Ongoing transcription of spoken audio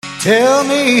Tell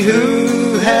me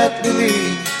who hath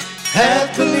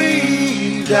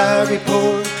believed our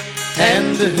report,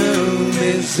 and to whom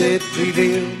is it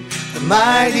revealed, the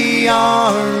mighty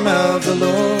arm of the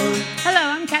Lord. Hello,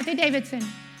 I'm Kathie Davidson.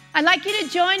 I'd like you to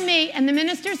join me and the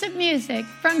ministers of music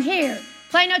from here,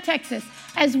 Plano, Texas,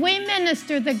 as we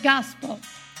minister the gospel,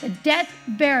 the death,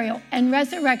 burial, and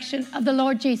resurrection of the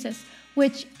Lord Jesus,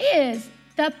 which is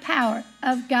the power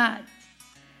of God.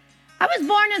 I was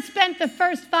born and spent the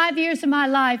first 5 years of my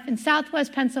life in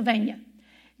southwest Pennsylvania,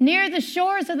 near the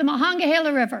shores of the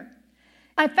Monongahela River.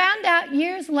 I found out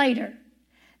years later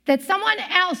that someone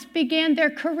else began their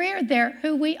career there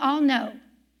who we all know.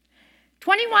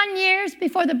 21 years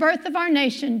before the birth of our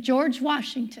nation, George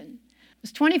Washington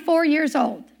was 24 years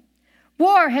old.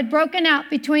 War had broken out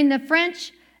between the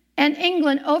French and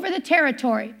England over the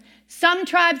territory. Some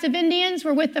tribes of Indians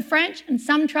were with the French, and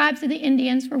some tribes of the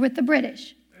Indians were with the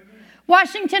British.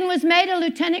 Washington was made a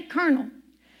lieutenant colonel.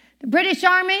 The British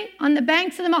Army on the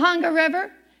banks of the Monongahela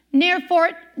River near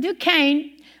Fort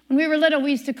Duquesne. When we were little,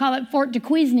 we used to call it Fort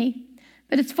Duquesne,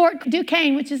 but it's Fort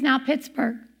Duquesne, which is now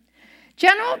Pittsburgh.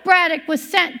 General Braddock was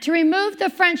sent to remove the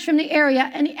French from the area,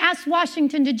 and he asked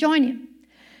Washington to join him.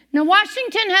 Now,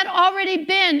 Washington had already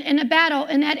been in a battle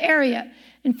in that area,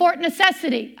 in Fort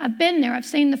Necessity. I've been there. I've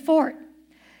seen the fort.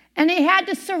 And he had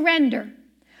to surrender.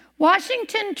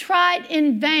 Washington tried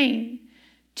in vain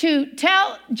to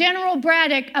tell General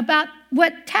Braddock about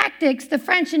what tactics the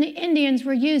French and the Indians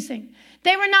were using.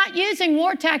 They were not using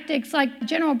war tactics like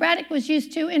General Braddock was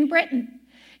used to in Britain.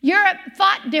 Europe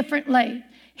fought differently.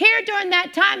 Here during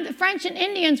that time, the French and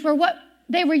Indians were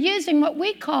using what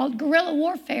we called guerrilla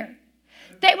warfare.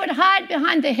 They would hide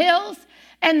behind the hills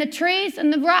and the trees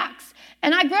and the rocks.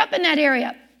 And I grew up in that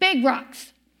area, big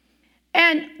rocks.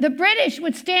 And the British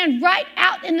would stand right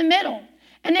out in the middle.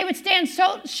 And they would stand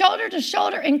shoulder to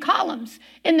shoulder in columns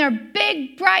in their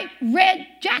big, bright red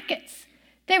jackets.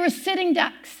 They were sitting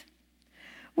ducks.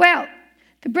 Well,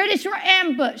 the British were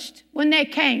ambushed when they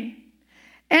came.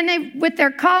 And with their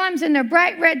columns and their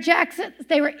bright red jackets,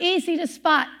 they were easy to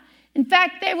spot. In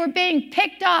fact, they were being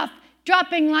picked off,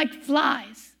 dropping like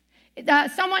flies.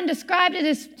 Someone described it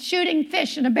as shooting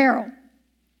fish in a barrel.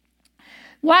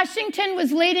 Washington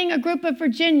was leading a group of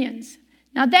Virginians.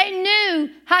 Now, they knew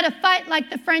how to fight like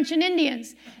the French and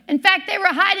Indians. In fact, they were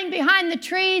hiding behind the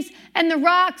trees and the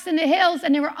rocks and the hills,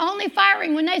 and they were only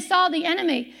firing when they saw the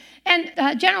enemy. And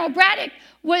General Braddock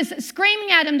was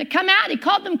screaming at them to come out. He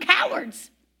called them cowards.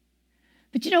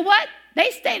 But you know what? They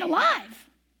stayed alive.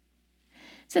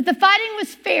 So the fighting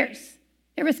was fierce.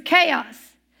 There was chaos.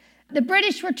 The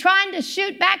British were trying to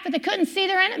shoot back, but they couldn't see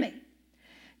their enemy.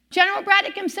 General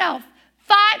Braddock himself,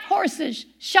 5 horses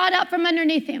shot up from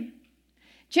underneath him.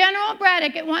 General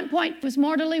Braddock at one point was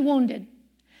mortally wounded.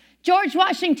 George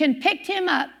Washington picked him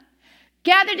up,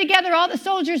 gathered together all the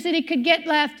soldiers that he could get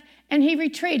left, and he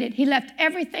retreated. He left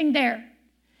everything there.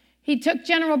 He took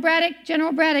General Braddock.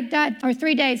 General Braddock died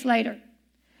 3 days later.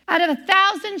 Out of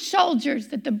 1,000 soldiers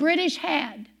that the British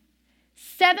had,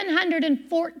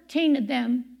 714 of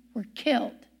them were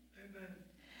killed. Amen.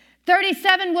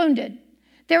 37 wounded.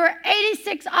 There were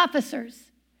 86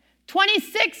 officers.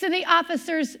 26 of the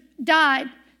officers died,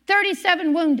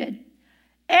 37 wounded.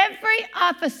 Every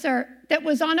officer that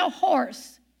was on a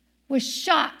horse was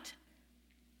shot,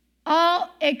 all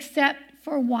except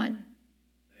for one.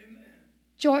 Amen.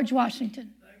 George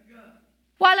Washington. Thank God.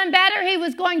 While in battle, he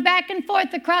was going back and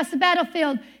forth across the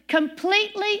battlefield,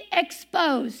 completely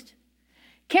exposed,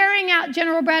 carrying out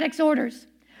General Braddock's orders.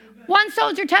 Amen. One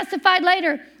soldier testified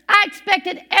later, I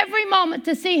expected every moment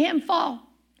to see him fall.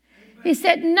 Amen. He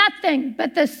said nothing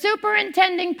but the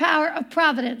superintending power of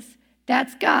providence,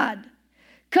 that's God,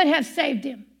 could have saved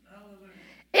him.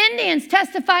 Hallelujah. Indians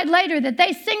testified later that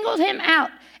they singled him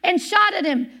out and shot at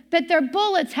him, but their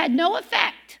bullets had no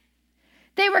effect.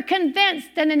 They were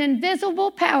convinced that an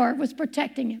invisible power was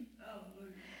protecting him.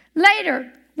 Hallelujah.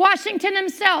 Later, Washington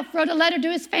himself wrote a letter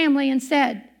to his family and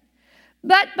said,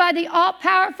 but by the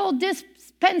all-powerful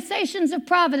dispensations of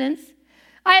providence,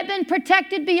 I have been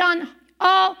protected beyond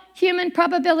all human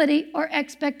probability or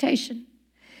expectation.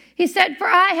 He said, for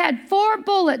I had 4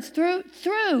 bullets through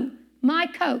my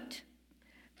coat.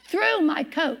 Through my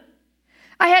coat.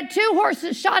 I had 2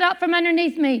 horses shot out from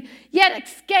underneath me, yet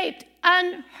escaped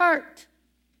unhurt.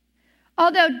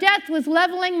 Although death was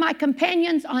leveling my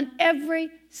companions on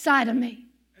every side of me.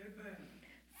 Amen.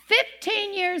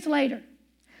 15 years later,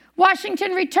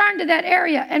 Washington returned to that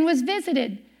area and was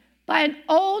visited by an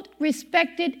old,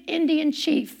 respected Indian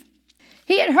chief.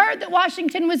 He had heard that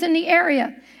Washington was in the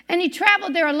area, and he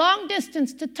traveled there a long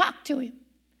distance to talk to him.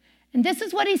 And this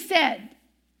is what he said,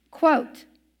 quote,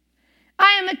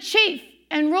 I am a chief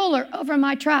and ruler over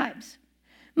my tribes.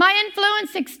 My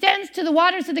influence extends to the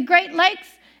waters of the Great Lakes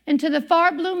and to the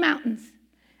far blue mountains.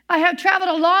 I have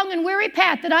traveled a long and weary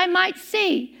path that I might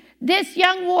see this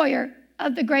young warrior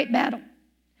of the great battle.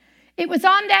 It was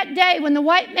on that day when the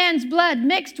white man's blood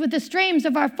mixed with the streams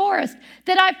of our forest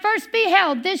that I first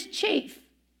beheld this chief,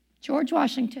 George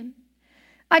Washington.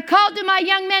 I called to my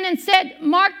young men and said,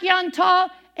 "Mark yon tall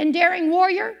and daring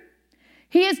warrior.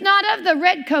 He is not of the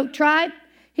redcoat tribe.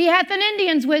 He hath an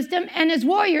Indian's wisdom, and his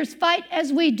warriors fight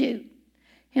as we do.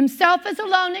 Himself is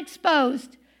alone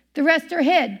exposed, the rest are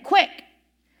hid. Quick,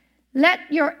 let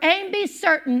your aim be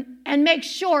certain, and make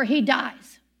sure he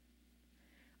dies."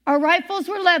 Our rifles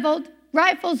were leveled,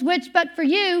 rifles which but for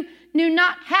you knew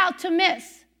not how to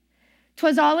miss.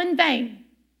 'Twas all in vain.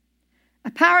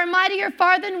 A power mightier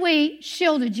far than we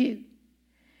shielded you.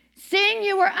 Seeing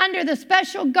you were under the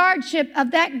special guardship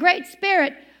of that great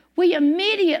spirit, we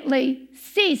immediately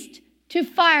ceased to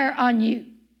fire on you.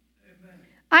 Amen.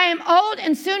 I am old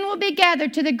and soon will be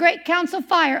gathered to the great council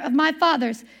fire of my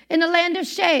fathers in the land of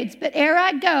shades. But ere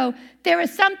I go, there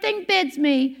is something bids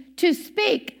me to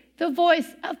speak the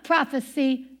voice of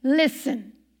prophecy.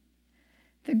 Listen.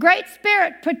 The Great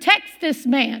Spirit protects this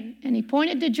man, and he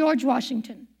pointed to George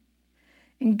Washington,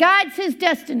 and guides his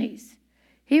destinies.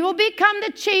 He will become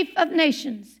the chief of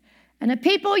nations, and a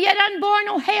people yet unborn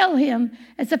will hail him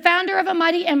as the founder of a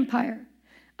mighty empire.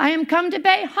 I am come to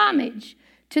pay homage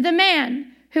to the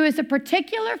man who is a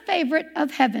particular favorite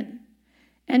of heaven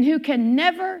and who can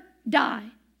never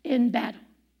die in battle.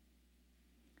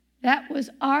 That was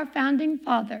our founding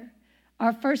father,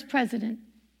 our first president,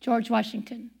 George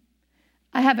Washington.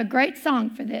 I have a great song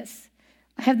for this.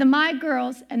 I have the My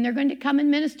Girls, and they're going to come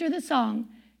and minister the song,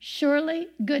 Surely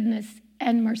Goodness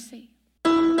and Mercy.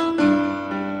 All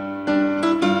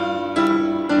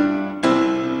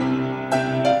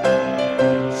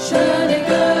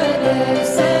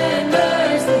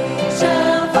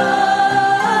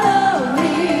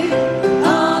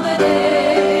the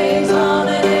days of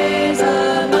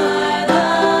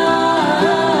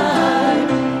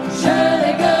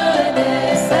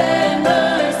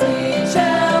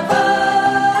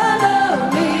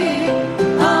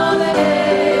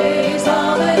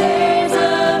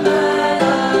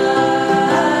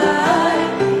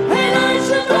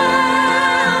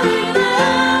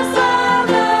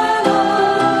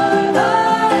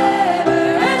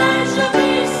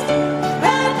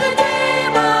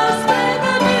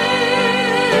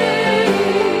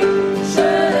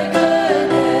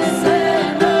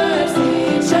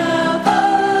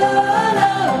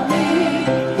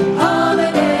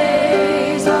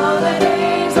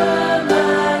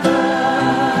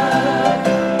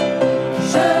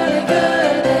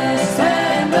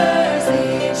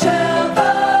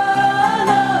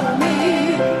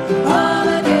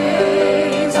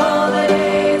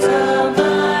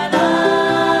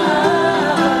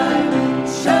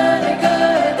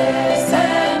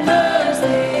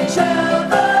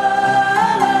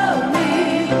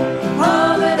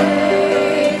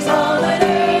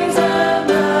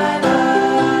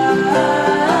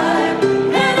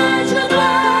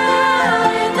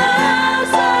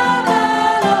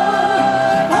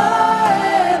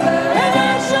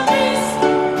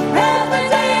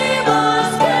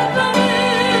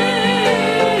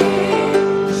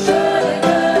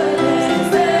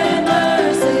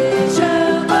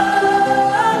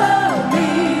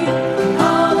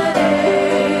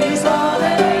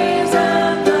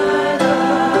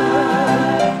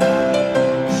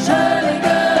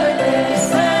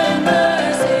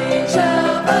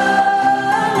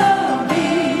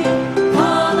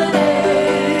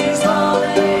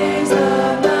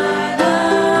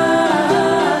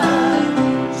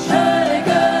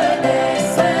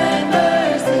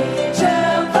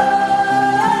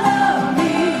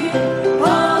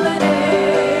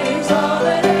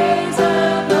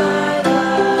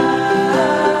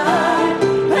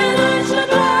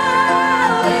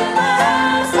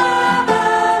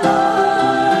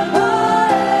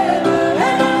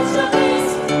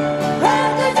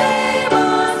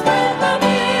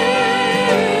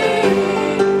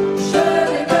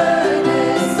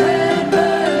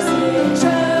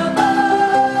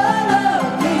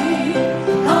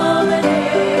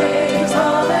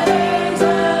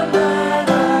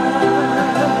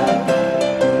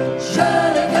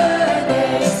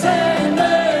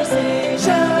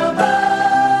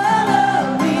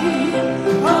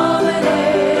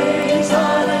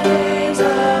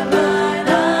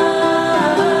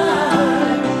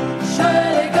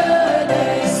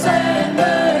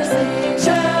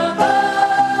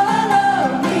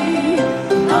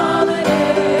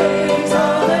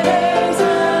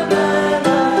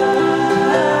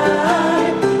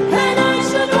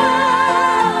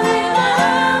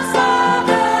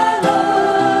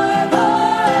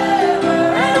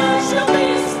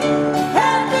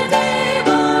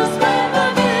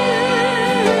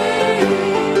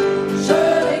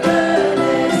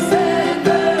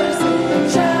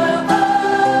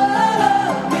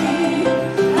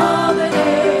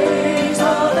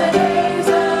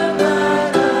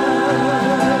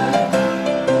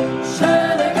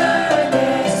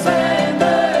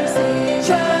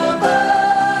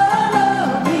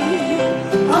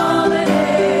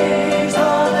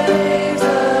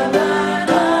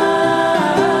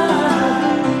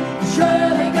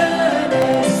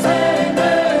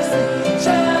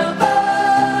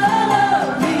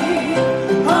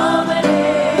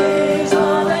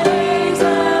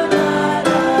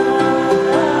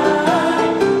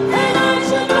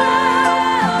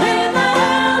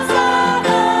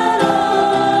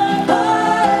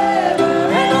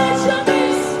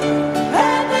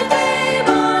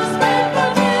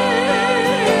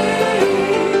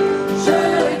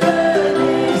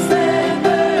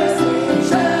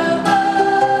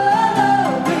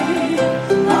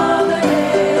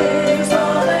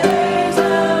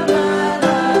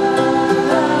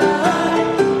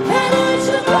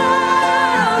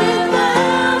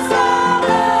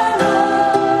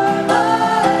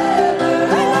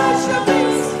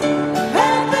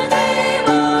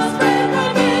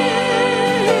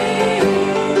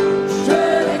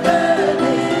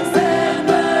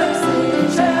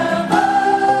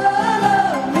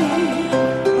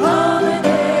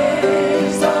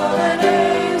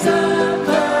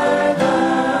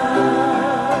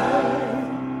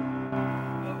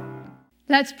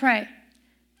Let's pray.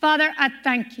 Father, I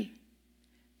thank you.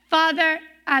 Father,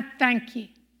 I thank you.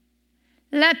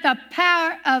 Let the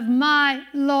power of my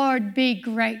Lord be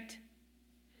great.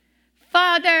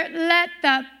 Father, let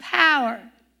the power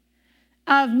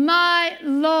of my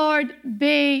Lord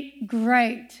be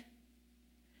great.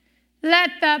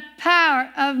 Let the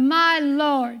power of my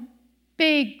Lord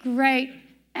be great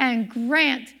and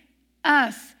grant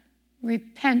us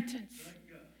repentance.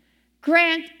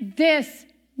 Grant this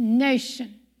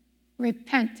nation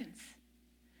repentance.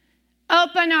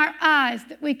 Open our eyes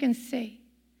that we can see.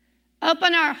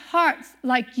 Open our hearts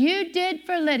like you did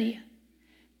for Lydia,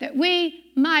 that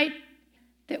we might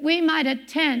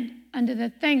attend unto the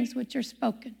things which are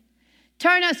spoken.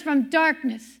 Turn us from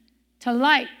darkness to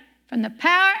light, from the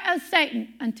power of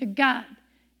Satan unto God.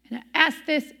 And I ask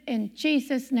this in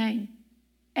Jesus' name.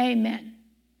 Amen.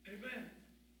 Amen.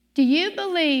 Do you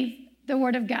believe the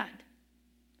Word of God?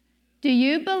 Do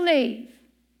you believe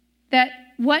that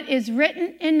what is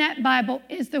written in that Bible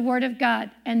is the Word of God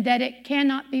and that it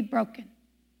cannot be broken?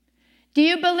 Do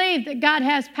you believe that God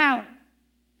has power?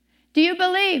 Do you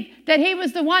believe that He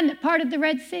was the one that parted the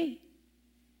Red Sea?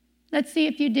 Let's see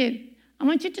if you do. I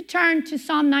want you to turn to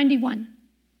Psalm 91.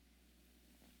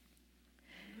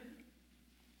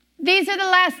 These are the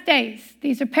last days.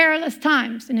 These are perilous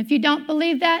times. And if you don't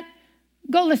believe that,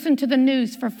 go listen to the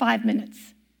news for 5 minutes.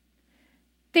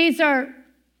 These are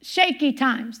shaky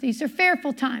times. These are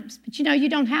fearful times. But you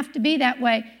don't have to be that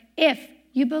way if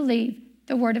you believe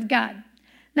the Word of God.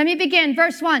 Let me begin.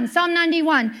 Verse 1, Psalm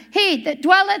 91. He that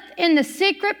dwelleth in the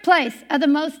secret place of the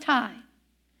Most High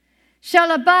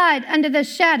shall abide under the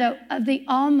shadow of the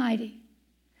Almighty.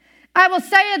 I will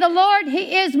say of the Lord,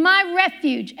 He is my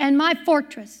refuge and my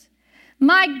fortress.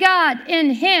 My God,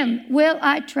 in Him will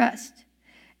I trust.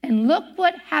 And look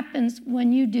what happens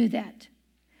when you do that.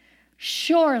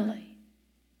 Surely,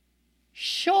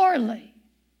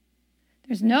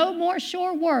 there's no more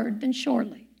sure word than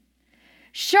surely.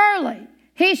 Surely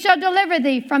He shall deliver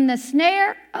thee from the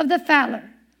snare of the fowler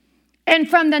and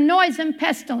from the noisome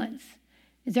pestilence.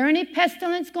 Is there any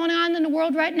pestilence going on in the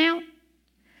world right now?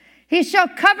 He shall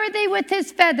cover thee with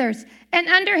His feathers, and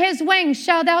under His wings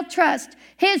shalt thou trust.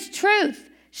 His truth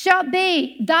shall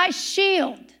be thy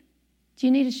shield. Do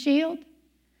you need a shield?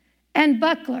 And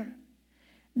buckler.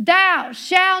 Thou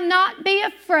shalt not be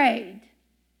afraid.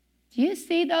 Do you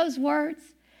see those words?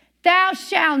 Thou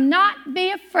shalt not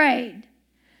be afraid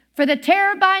for the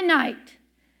terror by night,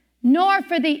 nor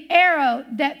for the arrow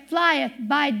that flieth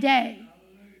by day.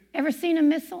 Ever seen a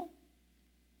missile?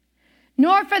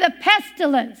 Nor for the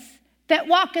pestilence that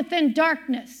walketh in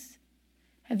darkness.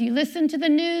 Have you listened to the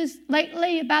news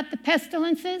lately about the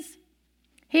pestilences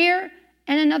here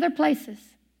and in other places?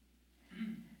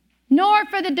 Nor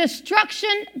for the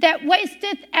destruction that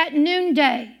wasteth at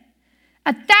noonday.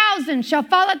 1,000 shall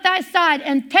fall at thy side,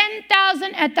 and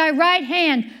 10,000 at thy right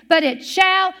hand, but it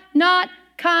shall not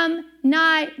come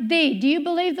nigh thee. Do you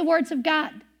believe the words of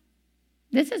God?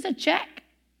 This is a check.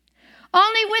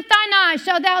 Only with thine eyes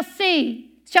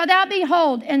shalt thou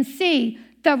behold and see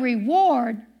the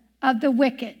reward of the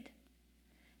wicked.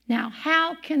 Now,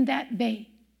 how can that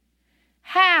be?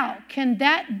 How can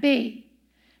that be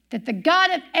that the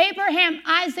God of Abraham,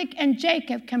 Isaac, and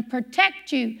Jacob can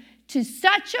protect you to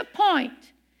such a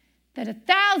point that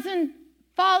 1,000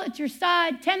 fall at your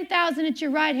side, 10,000 at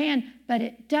your right hand, but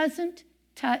it doesn't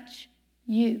touch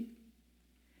you?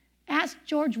 Ask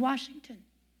George Washington.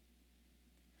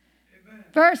 Amen.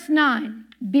 Verse 9,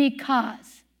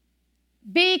 because.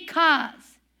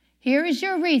 Here is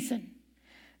your reason.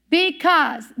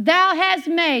 Because thou hast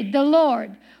made the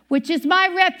Lord, which is my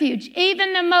refuge,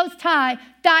 even the Most High,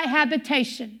 thy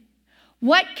habitation.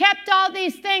 What kept all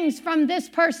these things from this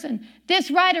person, this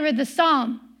writer of the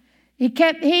psalm?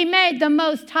 He made the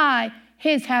Most High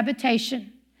his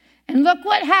habitation. And look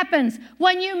what happens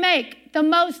when you make the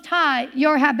Most High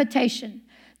your habitation.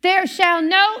 There shall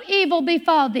no evil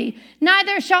befall thee,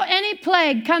 neither shall any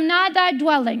plague come nigh thy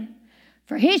dwelling.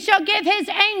 For he shall give his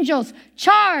angels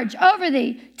charge over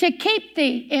thee to keep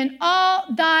thee in all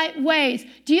thy ways.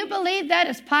 Do you believe that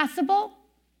is possible?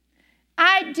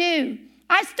 I do.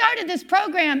 I started this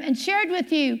program and shared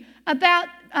with you about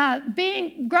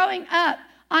growing up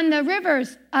on the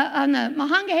rivers, on the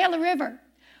Monongahela River.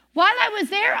 While I was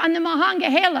there on the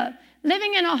Monongahela,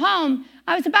 living in a home,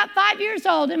 I was about 5 years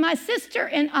old, and my sister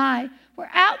and I were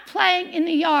out playing in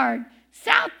the yard,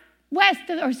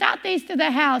 southeast of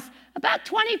the house, about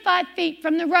 25 feet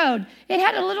from the road. It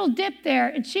had a little dip there,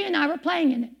 and she and I were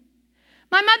playing in it.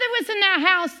 My mother was in our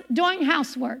house doing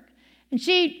housework, and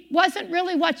she wasn't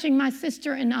really watching my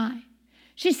sister and I.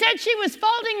 She said she was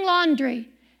folding laundry,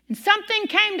 And something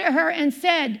came to her and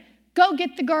said, go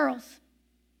get the girls.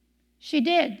 She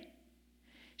did.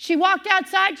 She walked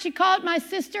outside. She called my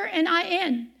sister and I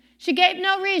in. She gave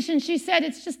no reason. She said,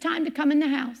 it's just time to come in the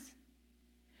house.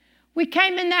 We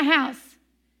came in the house.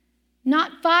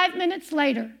 Not 5 minutes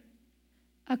later,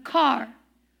 a car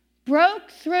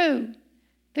broke through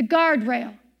the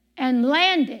guardrail and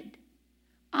landed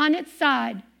on its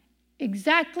side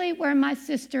exactly where my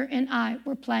sister and I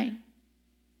were playing.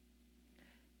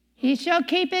 He shall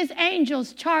keep his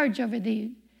angels charge over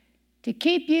thee to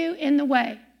keep you in the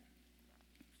way.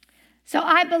 So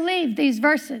I believe these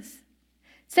verses.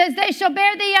 It says, they shall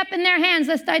bear thee up in their hands,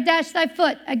 lest I dash thy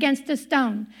foot against a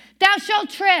stone. Thou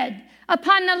shalt tread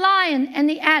upon the lion and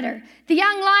the adder. The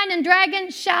young lion and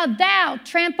dragon shall thou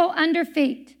trample under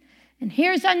feet. And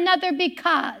here's another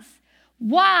because.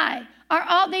 Why are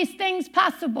all these things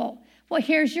possible? Well,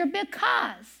 here's your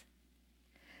because.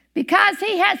 Because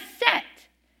he has set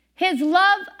his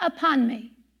love upon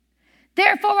me.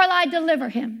 Therefore will I deliver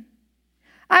him.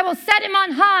 I will set him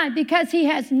on high because he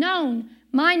has known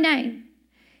my name.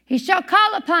 He shall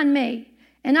call upon me,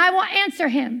 and I will answer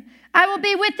him. I will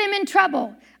be with him in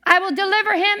trouble. I will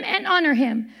deliver him and honor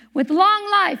him. With long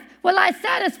life will I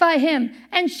satisfy him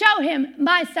and show him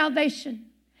my salvation.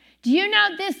 Do you know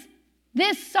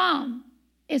this psalm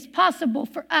is possible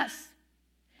for us?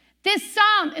 This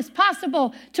psalm is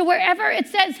possible to wherever it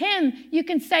says him, you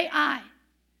can say I.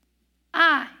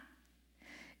 I.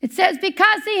 It says,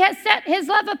 because he has set his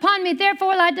love upon me, therefore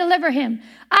will I deliver him.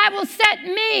 I will set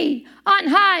me on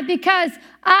high because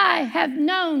I have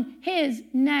known his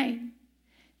name.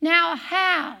 Now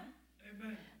how?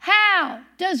 Amen. How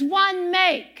does one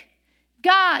make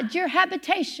God your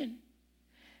habitation?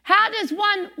 How does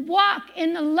one walk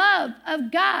in the love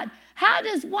of God? How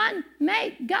does one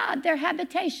make God their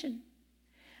habitation?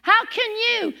 How can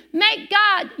you make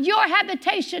God your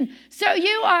habitation so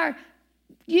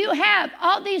you have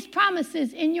all these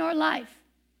promises in your life?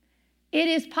 It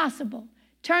is possible.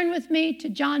 Turn with me to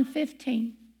John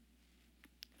 15.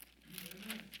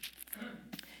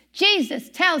 Jesus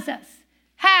tells us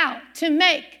how to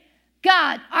make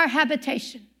God our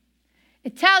habitation.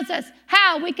 It tells us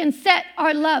how we can set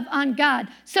our love on God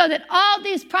so that all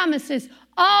these promises,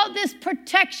 all this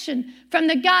protection from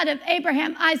the God of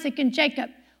Abraham, Isaac, and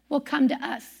Jacob will come to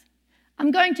us.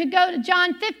 I'm going to go to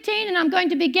John 15, and I'm going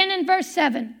to begin in verse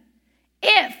 7.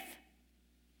 If,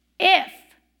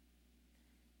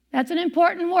 that's an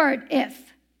important word,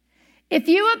 if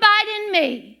you abide in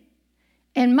me,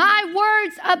 and my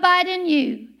words abide in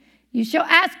you, you shall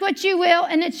ask what you will,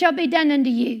 and it shall be done unto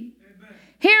you. Amen.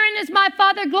 Herein is my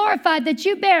Father glorified, that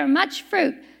you bear much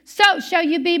fruit, so shall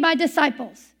you be my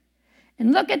disciples.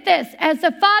 And look at this, as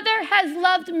the Father has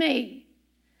loved me,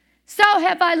 so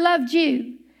have I loved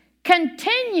you.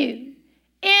 Continue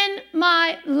in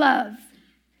my love.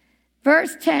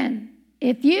 Verse 10,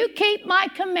 if you keep my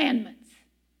commandments,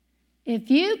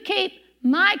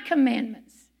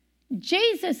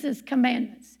 Jesus'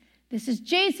 commandments, this is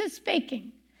Jesus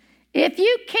speaking. If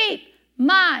you keep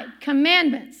my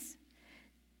commandments,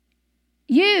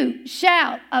 you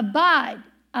shall abide.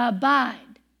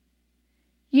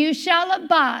 You shall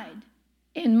abide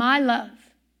in my love.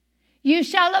 You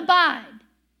shall abide,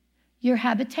 your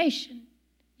habitation.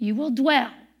 You will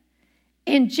dwell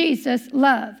in Jesus'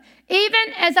 love.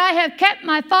 Even as I have kept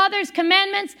my Father's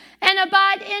commandments and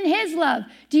abide in his love.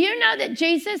 Do you know that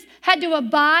Jesus had to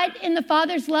abide in the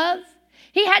Father's love?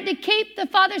 He had to keep the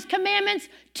Father's commandments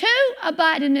to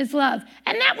abide in his love.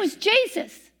 And that was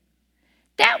Jesus.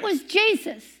 That was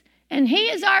Jesus. And he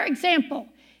is our example.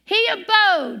 He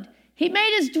abode. He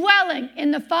made his dwelling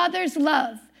in the Father's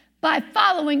love by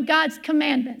following God's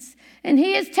commandments. And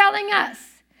he is telling us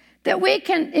that we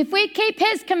can, if we keep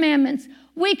his commandments,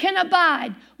 we can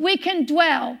abide, we can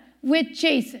dwell with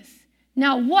Jesus.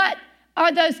 Now, what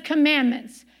are those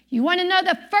commandments? You want to know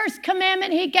the first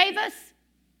commandment he gave us?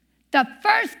 The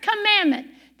first commandment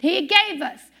he gave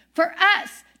us for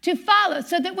us to follow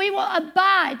so that we will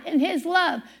abide in his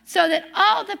love, so that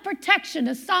all the protection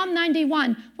of Psalm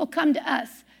 91 will come to us.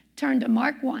 Turn to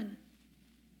Mark 1.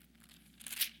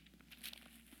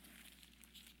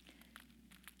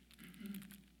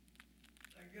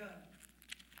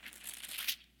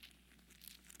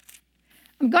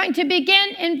 I'm going to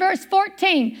begin in verse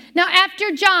 14. Now, after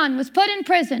John was put in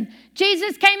prison,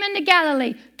 Jesus came into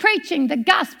Galilee, preaching the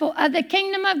gospel of the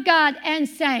kingdom of God and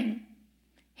saying,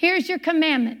 here's your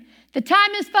commandment. The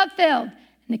time is fulfilled,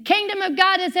 and the kingdom of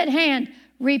God is at hand.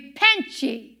 Repent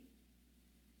ye.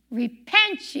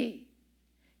 Repent ye.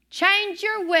 Change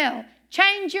your will,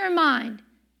 change your mind,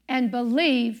 and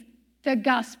believe the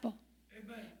gospel.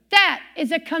 Amen. That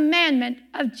is a commandment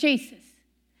of Jesus.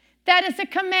 That is a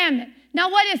commandment. Now,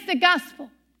 what is the gospel?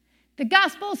 The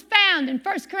gospel is found in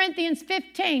 1 Corinthians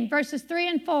 15, verses 3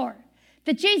 and 4.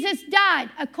 That Jesus died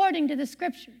according to the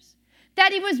scriptures.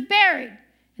 That he was buried.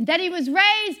 And that he was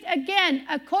raised again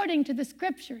according to the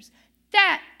scriptures.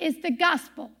 That is the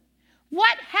gospel.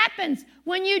 What happens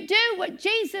when you do what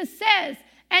Jesus says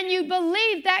and you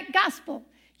believe that gospel?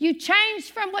 You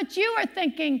change from what you are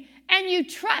thinking and you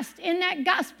trust in that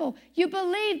gospel. You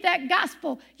believe that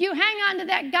gospel. You hang on to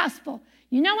that gospel.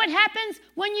 You know what happens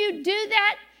when you do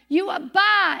that? You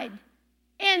abide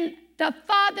in the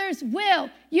Father's will.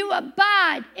 You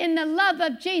abide in the love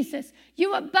of Jesus.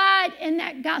 You abide in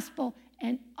that gospel,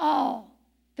 and all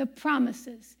the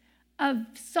promises of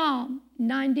Psalm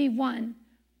 91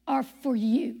 are for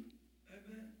you.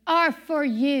 Amen. Are for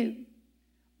you.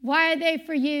 Why are they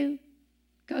for you?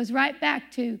 Goes right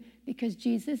back to because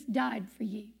Jesus died for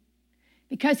you.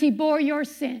 Because he bore your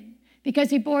sin. Because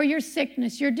he bore your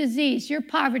sickness, your disease, your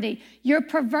poverty, your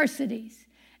perversities.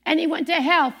 And he went to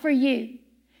hell for you.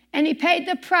 And he paid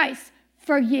the price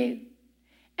for you.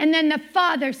 And then the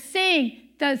Father, seeing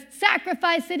the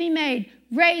sacrifice that he made,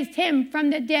 raised him from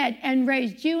the dead and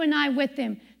raised you and I with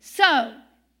him, so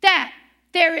that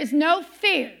there is no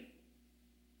fear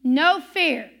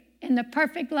in the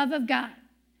perfect love of God.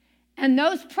 And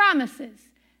those promises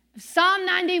of Psalm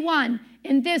 91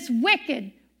 in this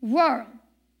wicked world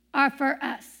are for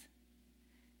us.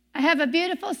 I have a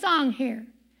beautiful song here.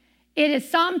 It is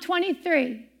Psalm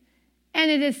 23,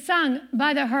 and it is sung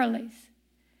by the Hurleys.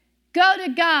 Go to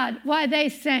God while they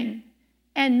sing,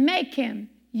 and make him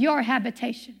your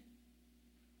habitation.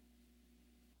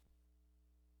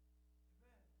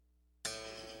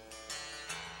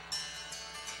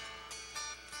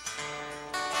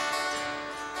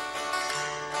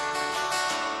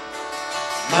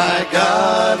 My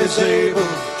God is able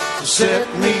to set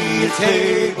me a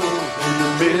table in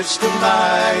the midst of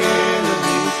my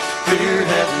enemies. Fear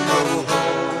had no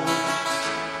hold.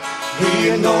 He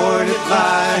anointed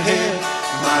my head,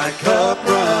 my cup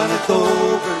runneth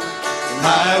over. In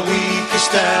my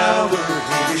weakest hour,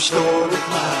 he restored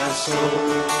my soul.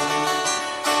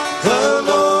 The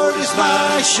Lord is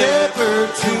my shepherd,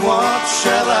 to want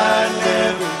shall I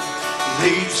never. He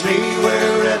leads me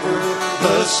wherever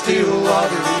the still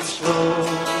waters flow.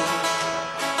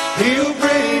 He'll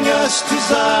bring us to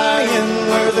Zion,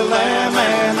 where the lamb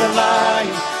and the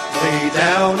lion lay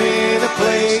down in a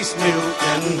place milk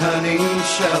and honey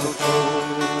shall flow.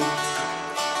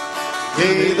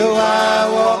 Yea, though I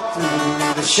walk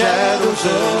through the shadows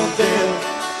of death,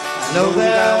 I know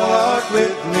thou art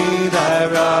with me, thy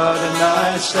rod and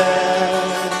thy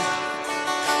staff,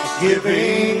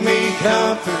 giving me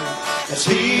comfort as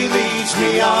he leads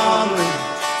me onward,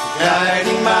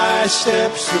 guiding my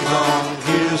steps along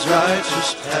his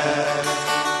righteous path.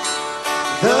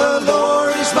 The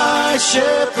Lord is my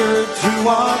shepherd, to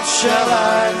want shall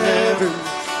I never.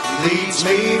 He leads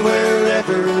me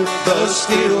wherever the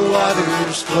still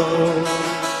waters flow.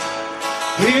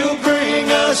 He'll bring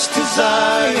us to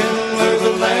Zion, where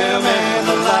the lamb and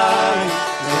the lion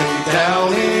lay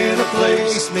down in a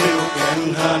place milk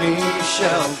and honey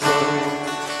shall flow.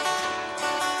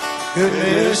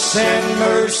 Goodness and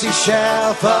mercy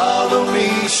shall follow me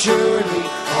surely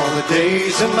all the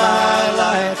days of my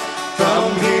life,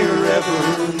 from here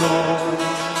evermore.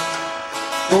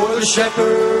 For the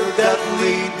shepherd doth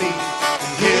lead me,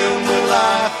 and him will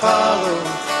I follow.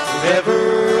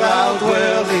 Forever I'll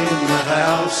dwell in the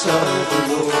house of the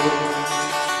Lord.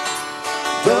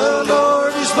 The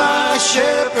Lord is my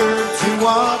shepherd, to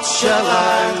want shall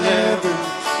I never.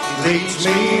 He leads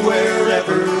me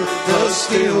wherever the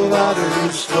still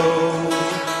waters flow.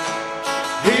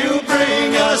 He'll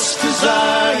bring us to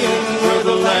Zion, where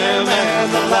the lamb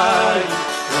and the lion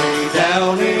lay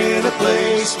down in a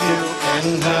place milk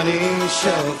and honey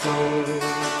shall flow.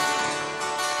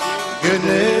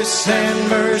 Goodness and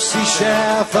mercy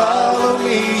shall follow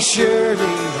me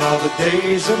surely all the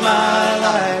days of my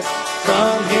life,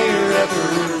 from here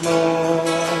evermore.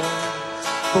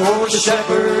 For the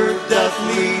shepherd doth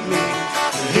lead me,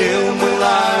 and him will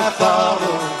I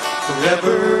follow.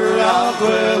 Forever I'll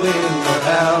dwell in the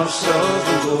house of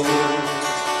the Lord.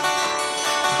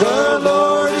 The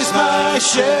Lord is my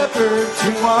shepherd, to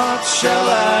want shall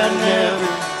I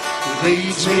never. He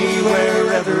leads me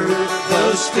wherever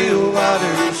the still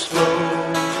waters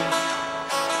flow.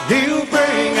 He'll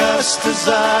bring us to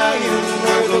Zion,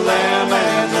 where the lamb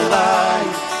and the lion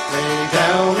lay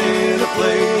down in a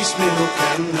place milk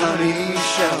and honey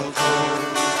shall flow.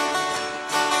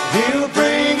 He'll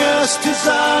bring us to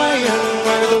Zion,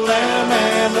 where the lamb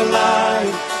and the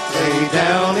lion lay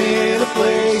down in a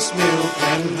replace milk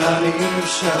and honey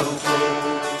shall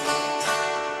flow.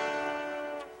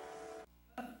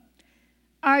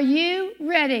 Are you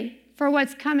ready for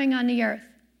what's coming on the earth?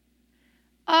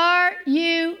 Are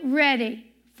you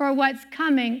ready for what's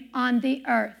coming on the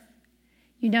earth?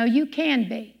 You know you can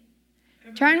be.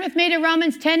 Turn with me to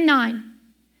Romans 10:9.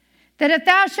 That if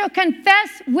thou shalt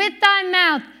confess with thy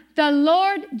mouth the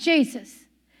Lord Jesus,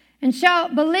 and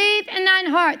shalt believe in thine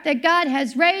heart that God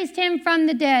has raised him from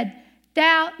the dead,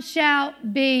 thou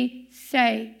shalt be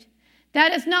saved.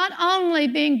 That is not only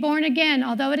being born again,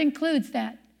 although it includes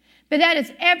that, but that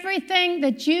is everything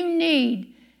that you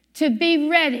need to be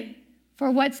ready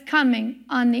for what's coming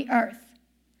on the earth.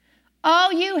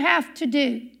 All you have to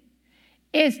do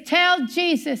is tell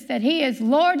Jesus that he is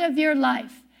Lord of your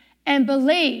life and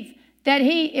believe that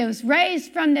he is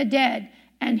raised from the dead,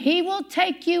 and he will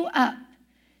take you up,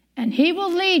 and he will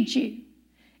lead you,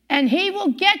 and he will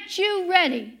get you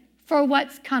ready for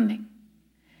what's coming.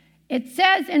 It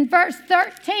says in verse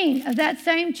 13 of that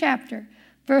same chapter,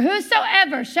 for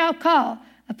whosoever shall call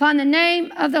upon the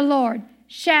name of the Lord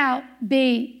shall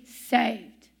be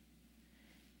saved.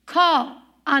 Call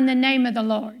on the name of the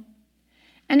Lord.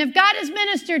 And if God has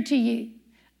ministered to you,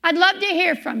 I'd love to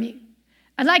hear from you.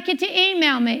 I'd like you to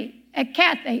email me at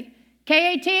Kathie,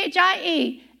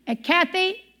 Kathie, at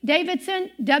Kathie Davidson,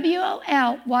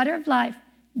 WOL,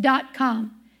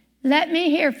 wateroflife.com. Let me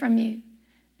hear from you.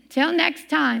 Until next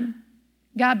time,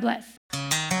 God bless.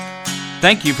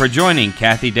 Thank you for joining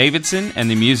Kathie Davidson and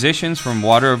the musicians from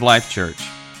Water of Life Church.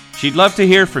 She'd love to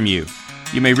hear from you.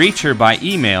 You may reach her by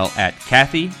email at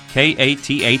Kathie,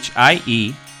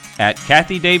 Kathie, at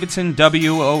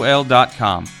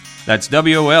KathieDavidsonWOL.com. That's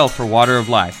WOL for Water of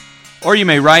Life. Or you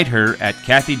may write her at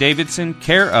Kathie Davidson,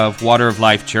 care of Water of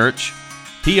Life Church,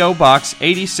 P.O. Box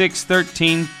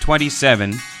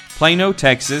 861327, Plano,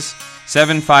 Texas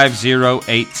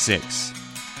 75086.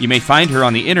 You may find her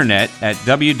on the internet at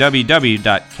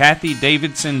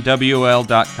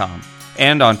www.KathieDavidsonWOL.com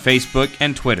and on Facebook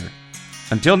and Twitter.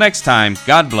 Until next time,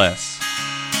 God bless.